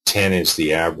 remember 10 is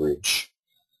the average.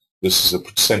 This is a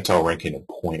percentile ranking of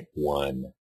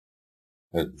 0.1.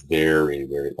 That's very,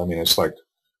 very, I mean, it's like,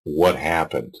 what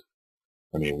happened?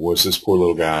 I mean, was this poor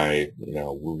little guy, you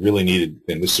know, we really needed,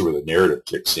 and this is where the narrative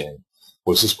kicks in,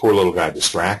 was this poor little guy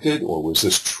distracted, or was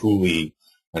this truly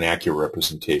an accurate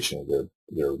representation of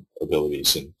their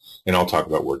abilities? And I'll talk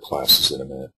about word classes in a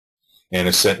minute. And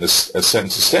a sentence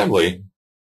assembly,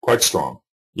 quite strong,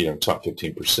 you know, top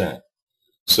 15%.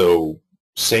 So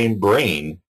same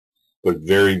brain, but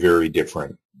very, very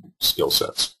different skill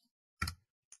sets.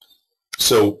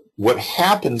 So what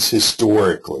happens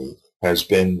historically has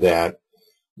been that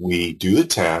we do the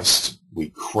test, we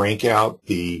crank out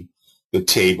the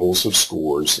tables of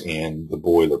scores and the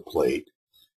boilerplate,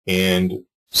 and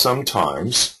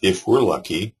sometimes, if we're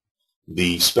lucky,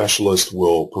 the specialist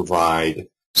will provide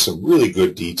some really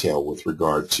good detail with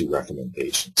regard to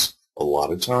recommendations. A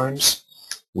lot of times,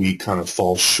 we kind of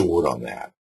fall short on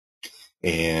that.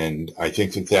 And I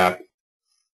think that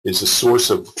is a source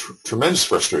of tremendous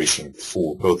frustration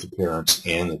for both the parents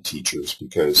and the teachers,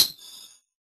 because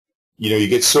you know, you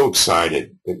get so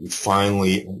excited that you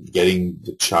finally getting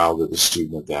the child or the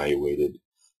student evaluated,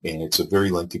 and it's a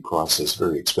very lengthy process,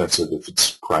 very expensive if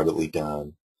it's privately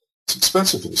done. It's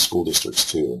expensive for the school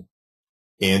districts too.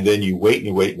 And then you wait and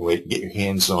you wait and wait and get your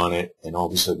hands on it, and all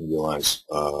of a sudden you realize,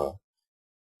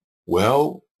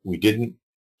 well, we didn't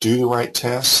do the right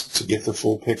tests to get the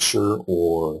full picture,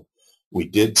 or we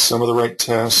did some of the right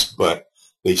tests, but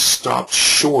they stopped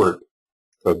short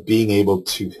of being able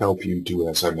to help you do,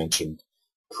 as I mentioned,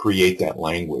 create that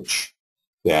language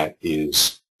that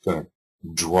is going to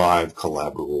drive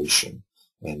collaboration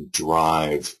and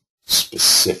drive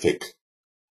specific,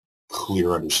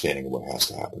 clear understanding of what has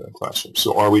to happen in the classroom.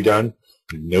 So are we done?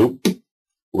 Nope.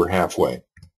 We're halfway.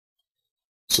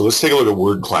 So let's take a look at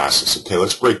word classes. Okay,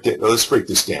 let's break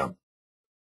this down.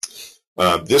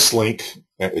 This link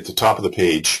at the top of the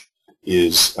page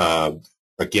is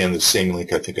again, the same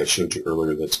link I think I showed you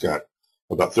earlier that's got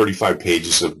about 35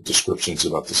 pages of descriptions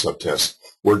about the subtest.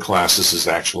 Word classes is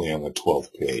actually on the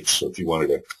 12th page. So if you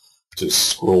wanted to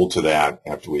scroll to that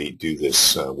after we do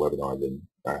this webinar, then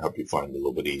I hope you find it a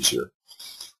little bit easier.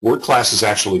 Word classes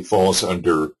actually falls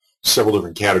under several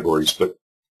different categories, but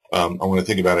I want to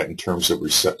think about it in terms of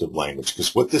receptive language,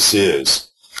 because what this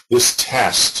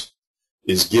test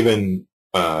is given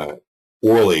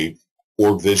orally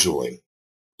or visually,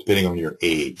 depending on your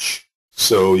age.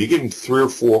 So you give them 3 or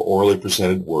 4 orally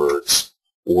presented words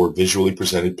or visually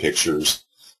presented pictures,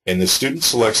 and the student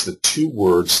selects the 2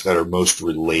 words that are most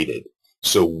related.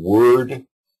 So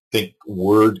think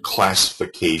word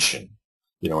classification,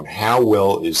 and how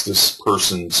well is this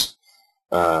person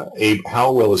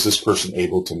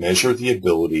able to measure the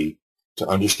ability to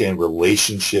understand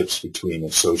relationships between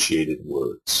associated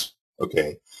words?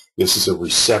 Okay, this is a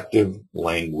receptive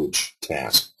language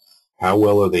task. How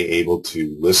well are they able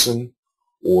to listen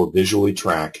or visually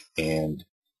track and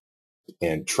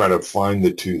try to find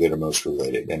the 2 that are most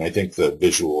related? And I think the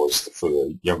visual is for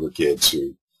the younger kids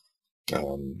who,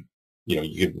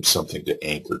 you give them something to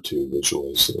anchor to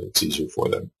visually, so it's easier for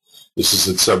them. This is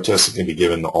a subtest that can be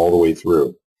given all the way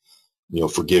through.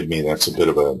 Forgive me, that's a bit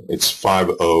of it's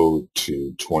 5.0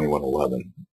 to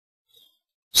 2111.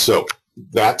 So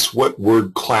that's what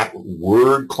word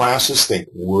classes think,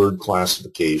 word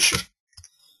classification.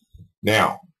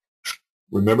 Now,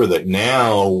 remember that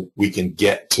now we can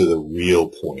get to the real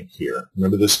point here.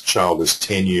 Remember, this child is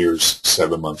 10 years,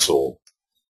 7 months old.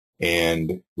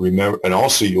 And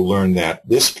also you'll learn that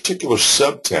this particular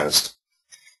subtest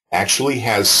actually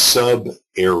has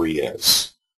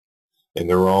sub-areas. And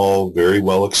they're all very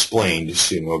well explained,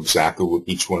 so you know exactly what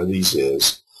each one of these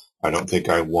is. I don't think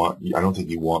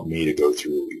you want me to go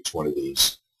through each one of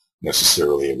these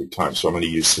necessarily every time. So I'm going to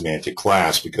use semantic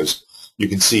class because you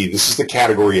can see this is the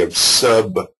category of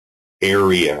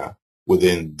sub-area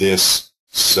within this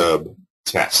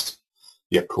sub-test.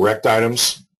 You have correct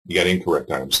items, you got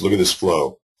incorrect items. Look at this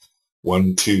flow.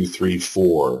 1, 2, 3,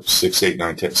 4, 6, 8,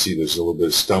 9, 10. See, there's a little bit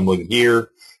of stumbling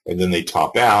here, and then they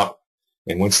top out.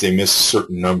 And once they miss a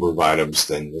certain number of items,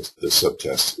 then the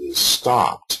subtest is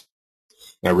stopped.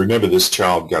 Now remember, this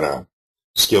child got a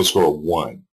scale score of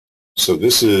 1. So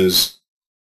this is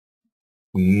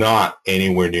not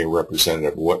anywhere near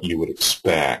representative of what you would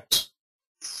expect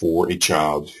for a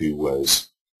child who was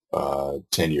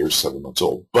 10 years, 7 months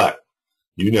old. But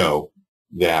you know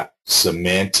that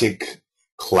semantic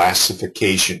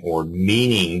classification or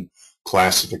meaning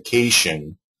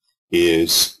classification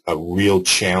is a real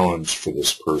challenge for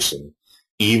this person,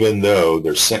 even though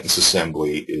their sentence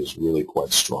assembly is really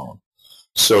quite strong.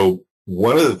 So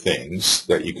one of the things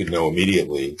that you can know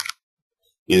immediately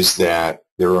is that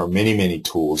there are many, many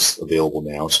tools available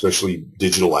now, especially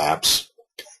digital apps,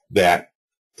 that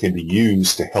can be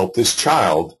used to help this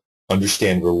child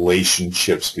understand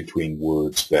relationships between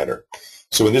words better.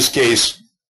 So in this case,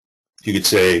 you could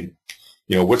say,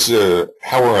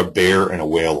 how are a bear and a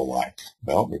whale alike?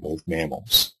 Well, they're both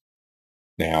mammals.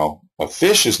 Now, a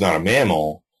fish is not a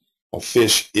mammal. A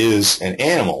fish is an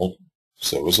animal,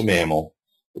 so is a mammal.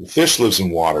 The fish lives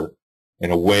in water,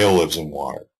 and a whale lives in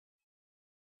water.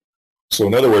 So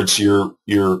in other words,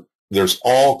 there's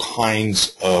all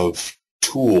kinds of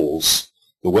tools.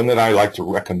 The one that I like to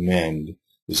recommend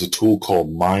is a tool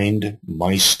called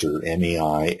MindMeister,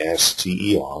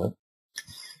 M-E-I-S-T-E-R.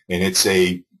 And it's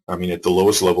at the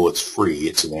lowest level, it's free.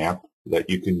 It's an app that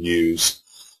you can use,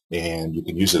 and you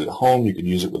can use it at home. You can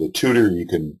use it with a tutor. You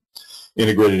can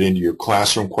integrate it into your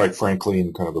classroom, quite frankly,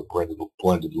 in kind of a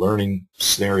blended learning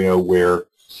scenario where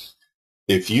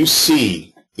if you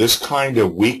see this kind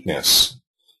of weakness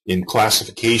in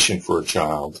classification for a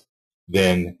child,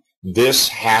 then this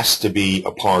has to be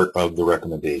a part of the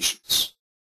recommendations,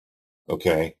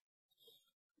 okay?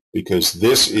 Because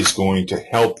this is going to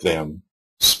help them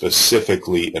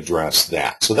specifically address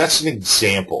that. So that's an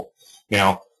example.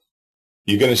 Now,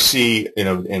 you're going to see in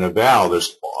a val,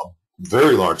 there's a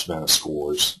very large amount of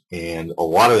scores, and a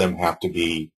lot of them have to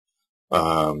be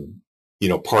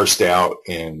parsed out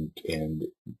and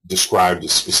described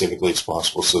as specifically as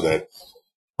possible so that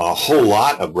a whole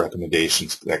lot of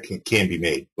recommendations that can be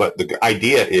made. But the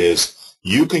idea is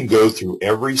you can go through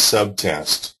every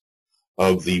subtest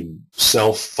of the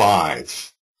CELF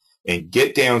 5 and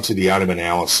get down to the item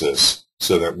analysis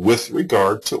so that with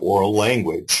regard to oral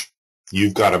language,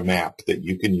 you've got a map that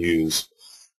you can use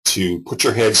to put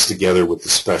your heads together with the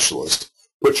specialist,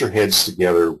 put your heads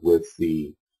together with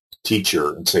the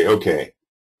teacher and say, okay,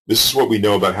 this is what we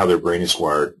know about how their brain is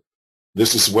wired.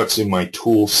 This is what's in my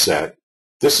tool set.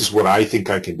 This is what I think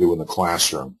I can do in the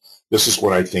classroom. This is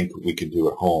what I think we can do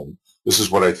at home. This is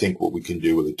what I think what we can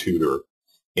do with a tutor.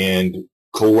 and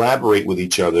collaborate with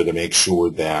each other to make sure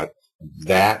that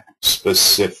that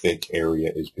specific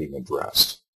area is being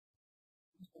addressed.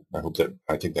 I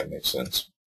think that makes sense.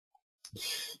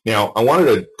 Now, I wanted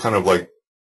to kind of like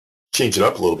change it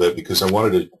up a little bit because I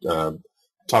wanted to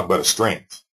talk about a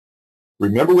strength.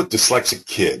 Remember, with dyslexic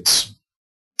kids,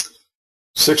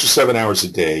 6 or 7 hours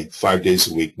a day, 5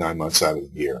 days a week, 9 months out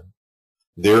of the year,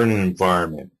 they're in an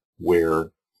environment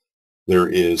where there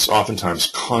is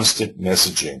oftentimes constant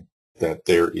messaging that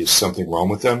there is something wrong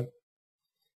with them,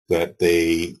 that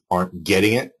they aren't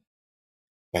getting it,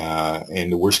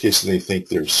 and the worst case, they think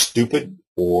they're stupid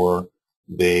or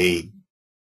they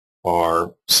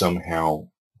are somehow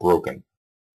broken.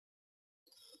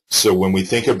 So when we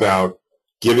think about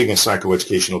giving a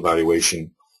psychoeducational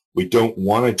evaluation, we don't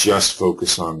want to just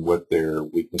focus on what their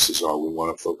weaknesses are. We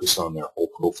want to focus on their whole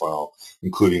profile,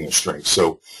 including their strengths.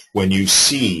 So when you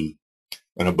see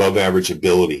an above average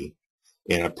ability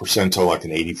in a percentile like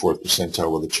an 84th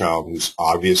percentile with a child who's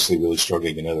obviously really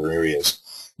struggling in other areas,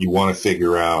 you want to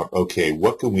figure out, okay,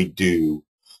 what can we do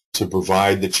to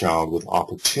provide the child with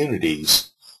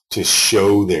opportunities to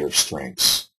show their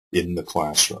strengths in the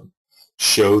classroom,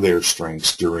 show their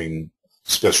strengths during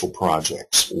special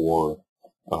projects or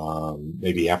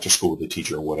maybe after school with the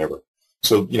teacher or whatever.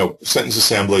 So, sentence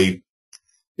assembly,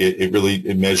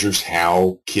 it measures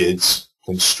how kids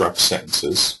construct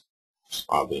sentences,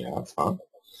 oddly enough, huh?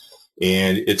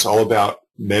 And it's all about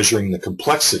measuring the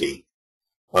complexity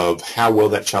of how well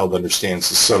that child understands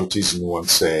the subtleties and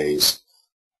nuances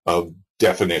of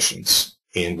definitions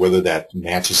and whether that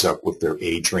matches up with their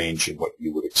age range and what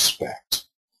you would expect.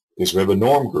 Because we have a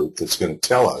norm group that's going to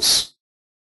tell us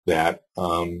that,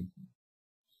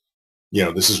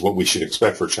 this is what we should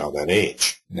expect for a child that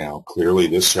age. Now, clearly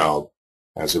this child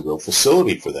has a real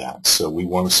facility for that, so we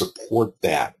want to support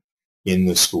that in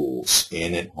the schools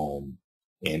and at home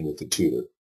and with the tutor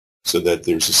so that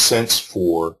there's a sense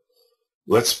for,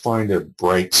 let's find a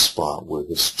bright spot where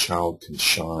this child can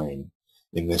shine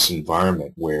in this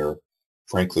environment where,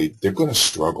 frankly, they're going to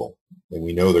struggle, and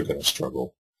we know they're going to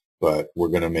struggle, but we're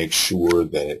going to make sure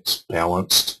that it's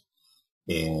balanced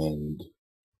and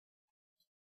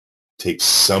takes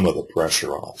some of the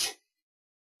pressure off.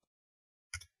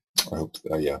 I hope,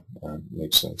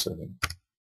 makes sense, I think.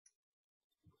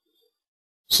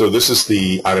 So this is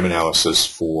the item analysis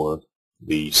for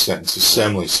the sentence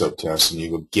assembly subtest, and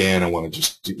again, I want to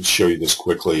just show you this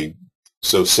quickly.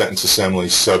 So sentence assembly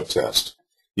subtest,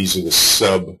 these are the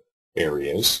sub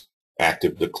areas,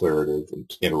 active, declarative,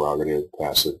 interrogative,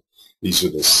 passive. These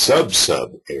are the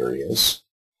sub areas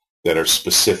that are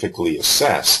specifically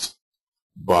assessed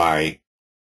by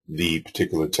the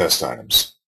particular test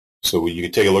items. So you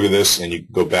can take a look at this and you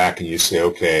can go back and you say,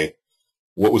 okay,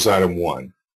 what was item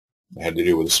 1? It had to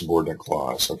do with a subordinate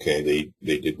clause. Okay,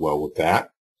 they did well with that.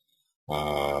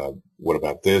 What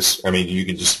about this? I mean, you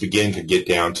can just begin to get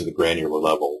down to the granular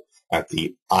level at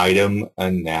the item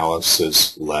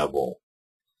analysis level,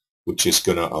 which is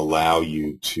going to allow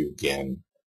you to, again,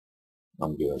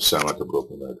 I'm going to sound like a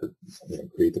broken record,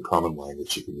 create the common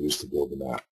language you can use to build the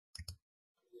map.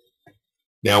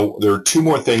 Now, there are 2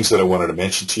 more things that I wanted to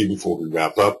mention to you before we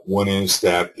wrap up. One is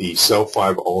that the CELF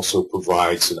 5 also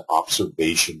provides an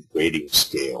observation rating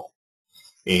scale.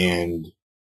 And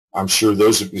I'm sure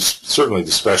those of you, certainly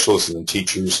the specialists and the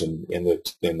teachers and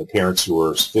the parents who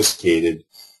are sophisticated,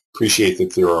 appreciate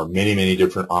that there are many, many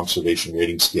different observation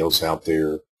rating scales out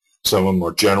there. Some of them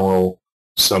are general.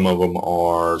 Some of them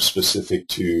are specific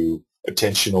to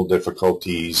attentional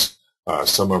difficulties.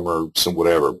 Some of them are some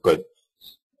whatever. But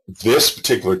this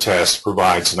particular test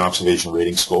provides an observation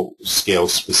rating scale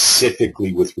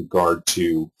specifically with regard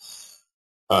to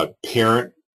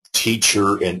parent,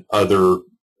 teacher, and other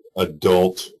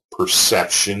adult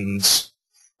perceptions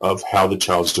of how the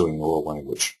child's doing in oral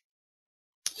language.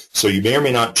 So you may or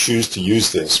may not choose to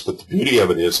use this, but the beauty of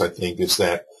it is, I think, is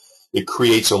that it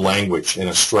creates a language and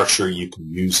a structure you can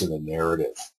use in a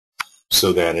narrative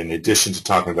so that in addition to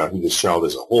talking about who this child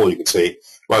is as a whole, you could say,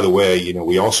 by the way,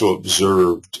 we also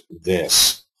observed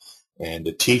this, and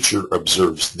the teacher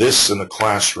observes this in the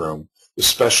classroom. The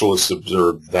specialists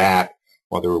observed that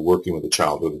while they were working with the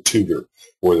child, or the tutor,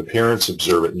 or the parents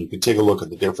observe it, and you can take a look at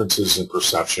the differences in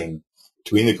perception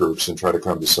between the groups and try to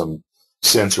come to some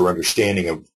sense or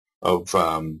understanding of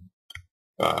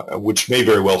which may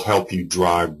very well help you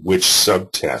drive which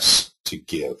subtests to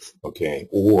give, okay,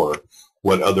 or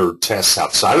what other tests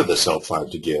outside of the CELF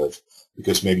 5 to give,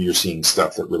 because maybe you're seeing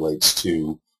stuff that relates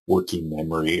to working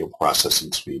memory or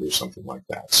processing speed or something like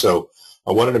that. So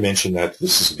I wanted to mention that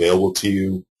this is available to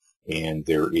you, and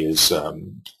there is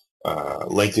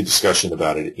lengthy discussion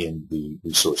about it in the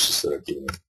resources that I've given you.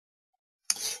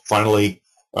 Finally,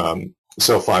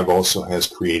 CELF 5 also has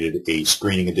created a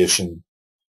screening edition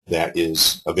that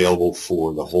is available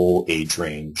for the whole age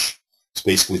range. It's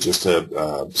basically just a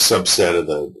subset of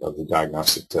the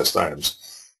diagnostic test items.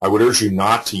 I would urge you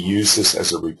not to use this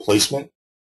as a replacement,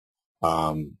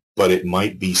 but it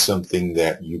might be something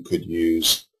that you could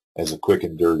use as a quick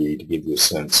and dirty to give you a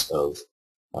sense of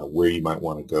where you might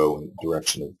want to go in the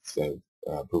direction of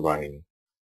providing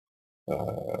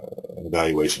an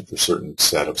evaluation for a certain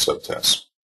set of subtests.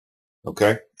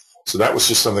 Okay, so that was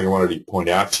just something I wanted to point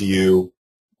out to you.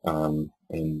 And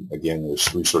again,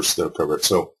 there's resources that will cover it.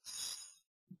 So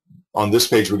on this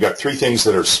page, we've got three things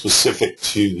that are specific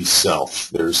to the CELF.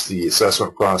 There's the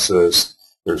assessment process,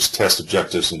 there's test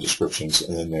objectives and descriptions,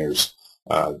 and then there's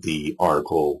the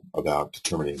article about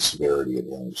determining severity of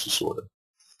language disorder.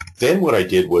 Then what I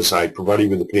did was I provided you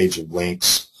with a page of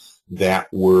links that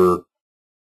were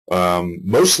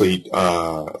mostly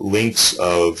links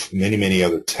of many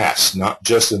other tests, not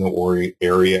just in the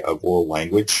area of oral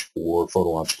language or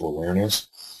phonological awareness,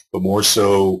 but more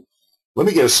so, let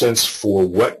me get a sense for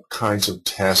what kinds of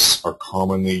tests are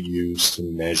commonly used to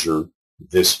measure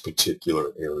this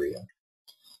particular area.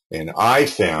 And I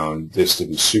found this to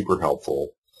be super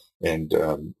helpful. And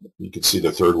you can see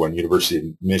the third one, University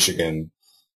of Michigan,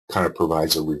 kind of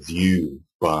provides a review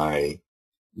by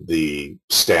the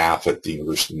staff at the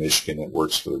University of Michigan that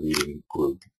works for the reading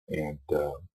group. And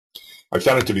I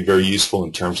found it to be very useful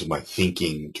in terms of my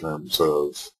thinking, in terms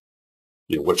of,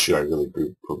 what should I really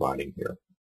be providing here.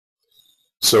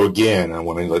 So again, I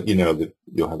want to let you know that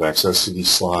you'll have access to these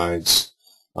slides,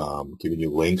 giving you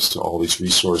links to all these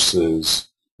resources,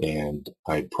 and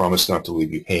I promise not to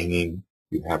leave you hanging.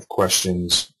 If you have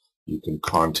questions, you can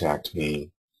contact me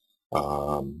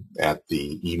at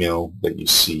the email that you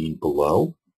see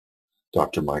below,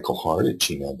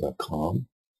 drmichaelhart@gmail.com.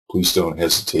 Please don't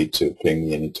hesitate to ping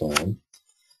me anytime.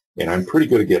 And I'm pretty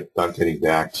good about getting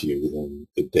back to you within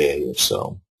the day or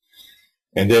so.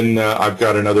 And then I've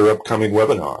got another upcoming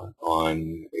webinar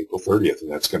on April 30th,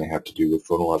 and that's going to have to do with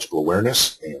phonological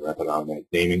awareness and rapid automatic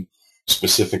naming,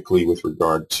 specifically with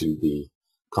regard to the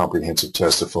comprehensive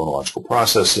test of phonological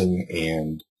processing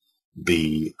and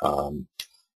the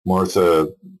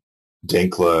Martha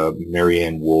Denkla,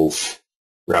 Marianne Wolf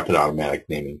rapid automatic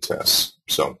naming tests.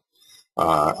 So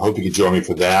I hope you can join me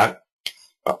for that.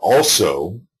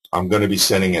 Also, I'm going to be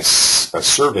sending a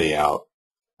survey out.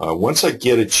 Once I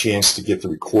get a chance to get the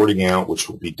recording out, which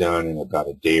will be done in about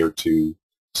a day or two,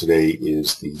 today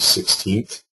is the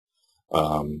 16th,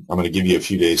 I'm going to give you a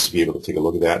few days to be able to take a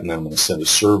look at that, and then I'm going to send a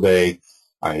survey.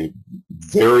 I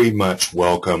very much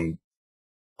welcome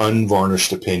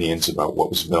unvarnished opinions about what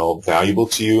was valuable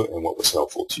to you and what was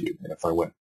helpful to you. And if I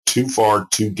went too far,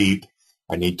 too deep,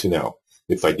 I need to know.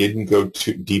 If I didn't go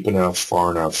too deep enough,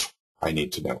 far enough, I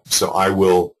need to know. So I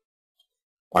will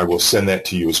send that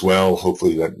to you as well.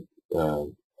 Hopefully that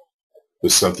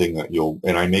was something that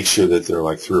and I make sure that they're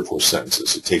like 3 or 4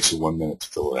 sentences. It takes you 1 minute to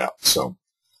fill it out. So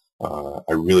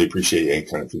I really appreciate any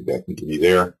kind of feedback you can give me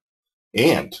there.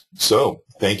 And so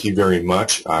thank you very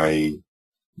much. I'm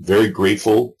very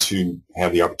grateful to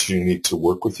have the opportunity to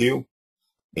work with you,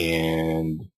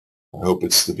 and I hope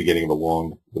it's the beginning of a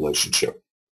long relationship.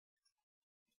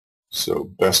 So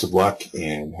best of luck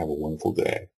and have a wonderful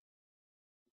day.